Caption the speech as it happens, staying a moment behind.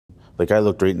The guy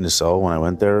looked right in his cell when I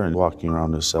went there and walking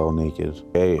around his cell naked.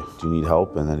 Hey, do you need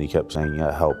help? And then he kept saying,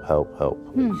 yeah, help, help, help.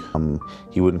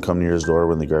 He wouldn't come near his door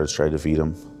when the guards tried to feed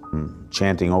him.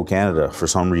 Chanting, "Oh Canada," for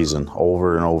some reason,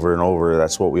 over and over and over.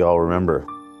 That's what we all remember.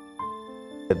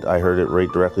 I heard it right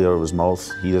directly out of his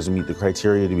mouth. He doesn't meet the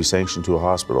criteria to be sanctioned to a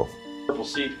hospital.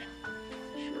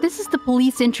 This is the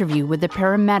police interview with the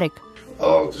paramedic.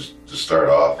 Oh, just to start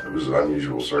off, it was an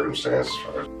unusual circumstance.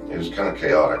 It was kind of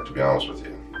chaotic, to be honest with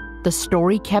you. The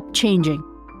story kept changing.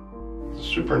 The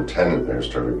superintendent there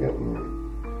started getting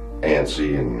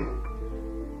antsy and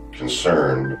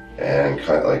concerned and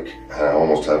kind of like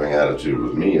almost having attitude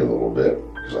with me a little bit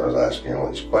because I was asking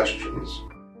all these questions.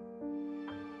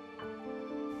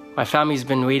 My family's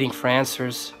been waiting for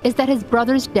answers. Is that his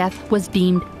brother's death was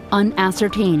deemed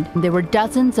unascertained. There were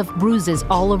dozens of bruises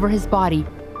all over his body.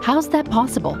 How's that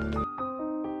possible?